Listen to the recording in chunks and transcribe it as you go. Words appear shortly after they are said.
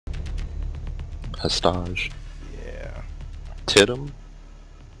Hostage. Yeah. Tidham?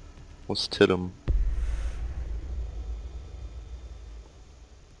 What's Tidham?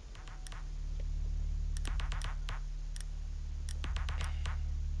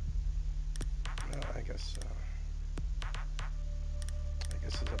 Well, I guess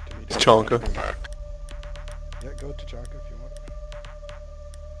it's up to me to... Chonka. Yeah, go to Chonka if you want.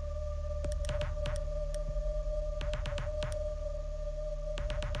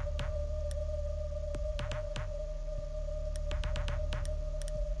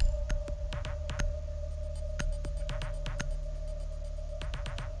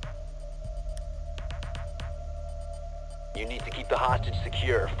 You need to keep the hostage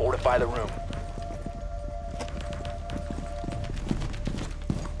secure. Fortify the room.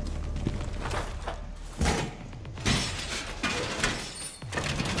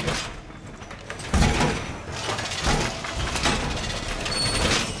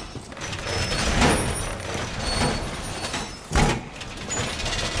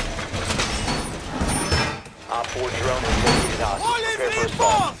 Op 4 drone has located hostage. Prepare for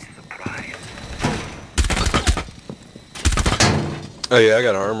assault. Oh yeah, I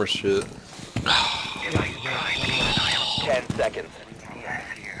got armor shit. 10 seconds.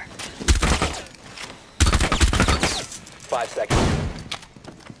 5 seconds.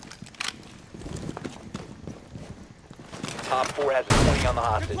 Op 4 has a 20 on the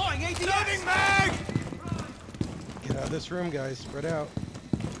hostage. Get out of this room, guys. Spread out.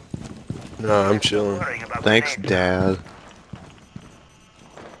 Nah, I'm chilling. Thanks, Dad.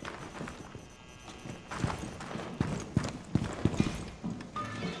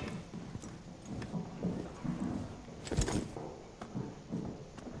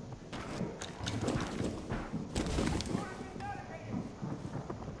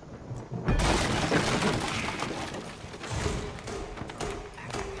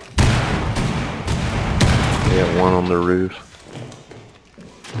 Yeah, one on the roof.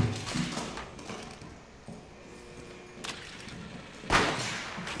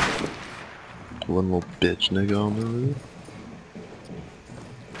 One little bitch nigga on the roof.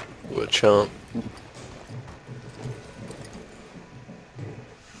 What a chump.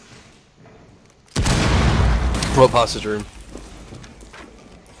 What hostage room?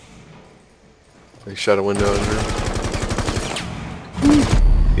 They shot a window in here.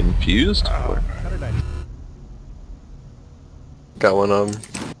 Confused? How did I... Got one of them.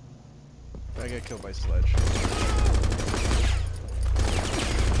 I got killed by Sledge.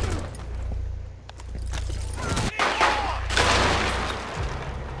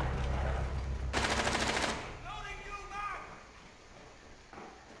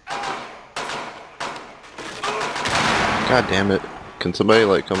 God damn it. Can somebody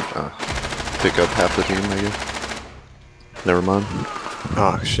like come pick up half the team, I guess? Never mind.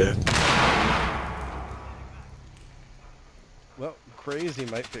 Oh shit. Well, Crazy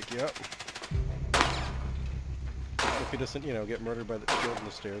might pick you up. If he doesn't, you know, get murdered by the shield on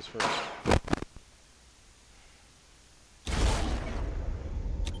the stairs first.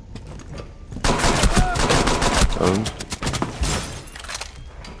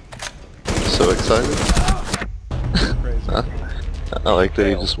 So excited. Crazy. I like that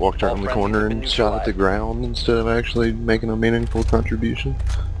he just walked around the corner and shot at the ground instead of actually making a meaningful contribution.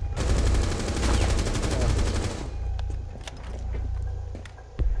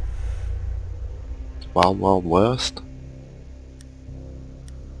 Wild Wild West.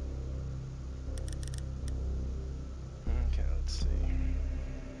 Okay, let's see.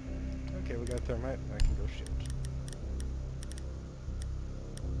 Okay, we got thermite. I can go shoot.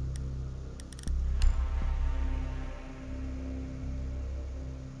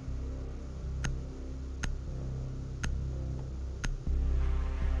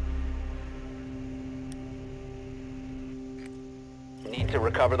 Need to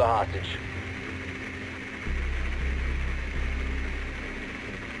recover the hostage.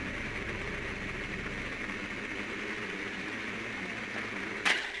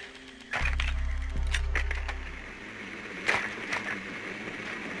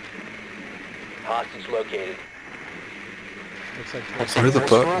 Hostage located. Looks like Where the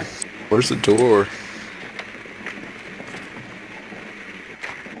fuck? Where's the door?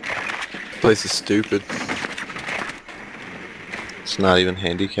 This place is stupid. It's not even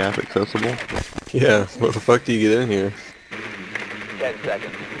handicap accessible. Yeah, what the fuck do you get in here? 10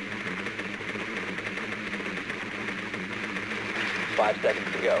 seconds. 5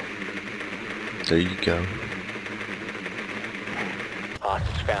 seconds to go. There you go.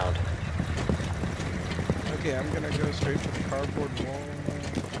 Hostage found. okay, I'm gonna go straight to the cardboard wall.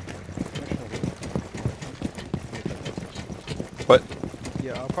 What?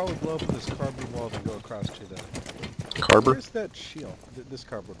 Yeah, I'll probably blow up this cardboard wall and go across to the... Carver? Where's that shield? This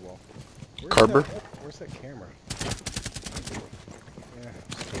cardboard wall. Where's Carver? Where's that camera? Yeah,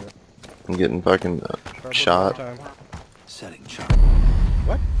 let's do it. I'm getting fucking Cardboard shot. wall time. Setting shot.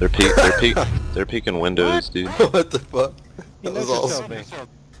 What? They're peeking windows, dude. What the fuck? You That was know awesome. yourself,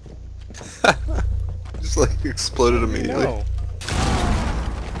 Just like exploded man. immediately.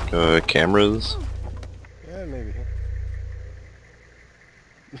 No. Cameras. Yeah, maybe.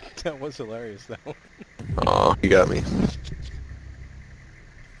 That was hilarious, though. Aw, you got me.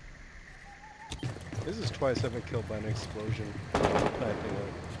 This is twice I've been killed by an explosion. Typing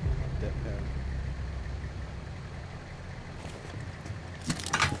a deadpan.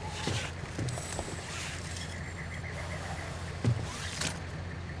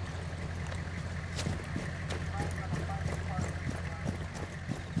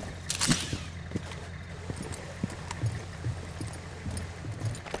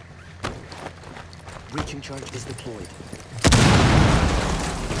 Breaching charge is deployed.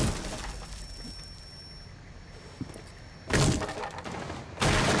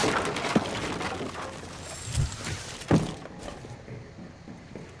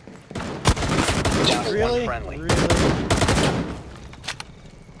 Really? Friendly. Really?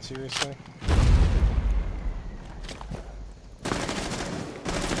 Seriously?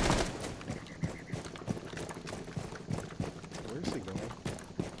 Where's he going?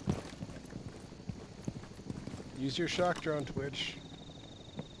 Use your shock drone, Twitch.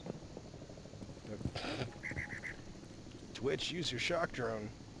 Twitch, use your shock drone.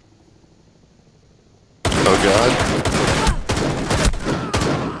 Oh god.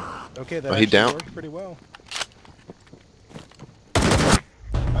 Okay, that Oh, he actually down. worked pretty well.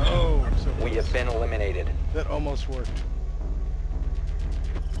 Oh, I'm so We close. have been eliminated. That almost worked.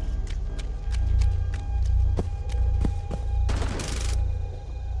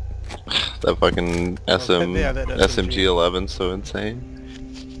 That fucking yeah, that SMG-11 so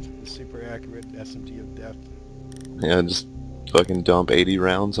insane. The super accurate SMG of death. Yeah, just fucking dump 80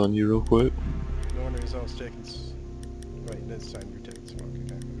 rounds on you real quick. No wonder he's always taking... Wait, this time you're taking smoke.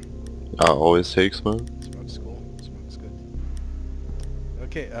 Okay. I always take smoke. Smoke's cool. Smoke's good.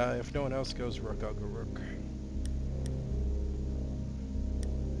 Okay, if no one else goes Rook, I'll go Rook.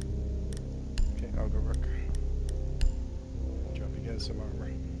 Okay, I'll go Rook. Drop you guys some armor.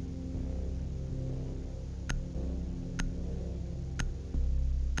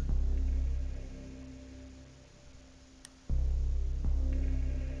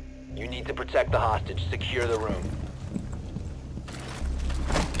 You need to protect the hostage. Secure the room.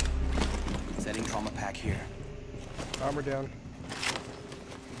 Setting trauma pack here. Armor down.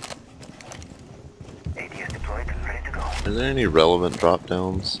 ADS deployed and ready to go. Are there any relevant drop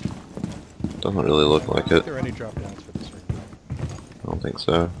downs? Doesn't really look I like don't think it. there are any drop downs for this right now. I don't think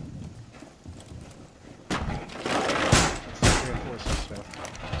so. Let's reinforce this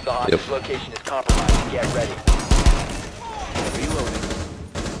stuff. The hostage location is compromised. Get ready. Reloading.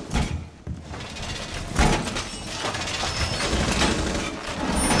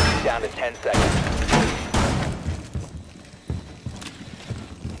 Down to 10 seconds.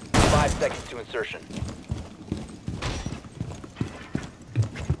 5 seconds to insertion.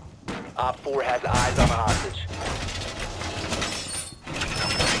 Op 4 has eyes on the hostage.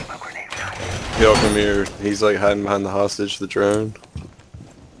 Yo, come here. He's like hiding behind the hostage, the drone.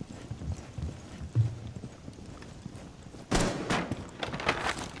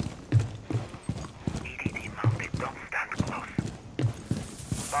 EDD mounted. Don't stand close.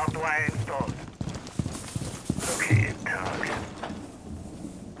 Barbed wire installed. Located target.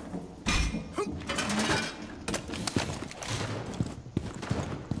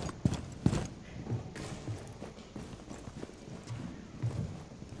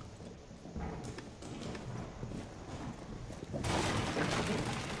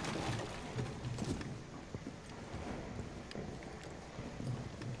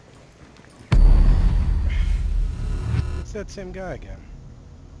 It's that same guy again.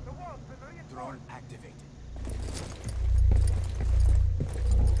 Drone activated.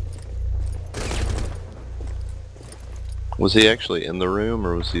 Was he actually in the room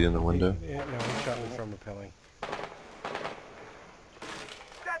or was he in the window? Yeah, no, he shot me from repelling.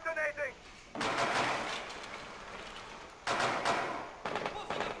 Detonating!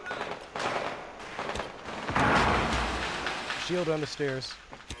 Shield on the stairs.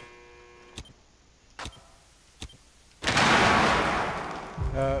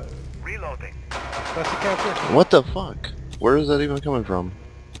 Reloading. That's the counter. What the fuck? Where is that even coming from?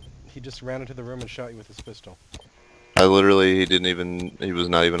 He just ran into the room and shot you with his pistol. I literally, he was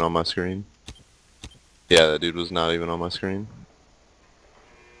not even on my screen. Yeah, that dude was not even on my screen.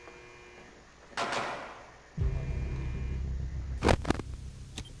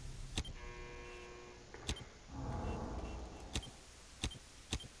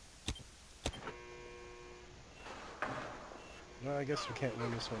 I guess we can't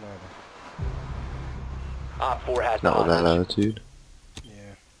win this one either. Op 4 has the Not with that hostage. attitude.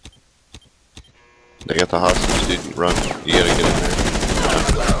 Yeah. They got the hostage, dude. Run. You gotta get in there.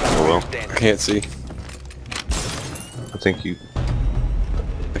 Oh well. I can't see. I think you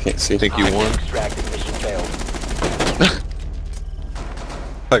Hostage won. extracted. Mission failed.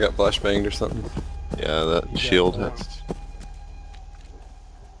 I got flashbanged or something. Yeah, that You got shield. lost.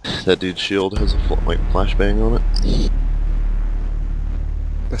 That dude's shield has a like flashbang on it.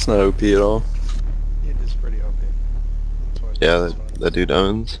 That's not OP at all. It is pretty OP. That's why I Yeah, think it's that dude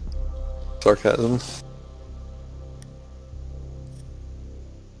owns. Sarcasm.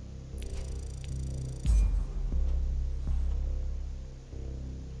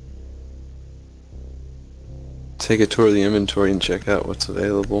 Take a tour of the inventory and check out what's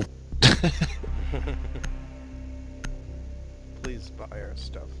available. fine. Please buy our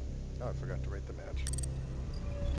stuff. Oh, I forgot to rate the match.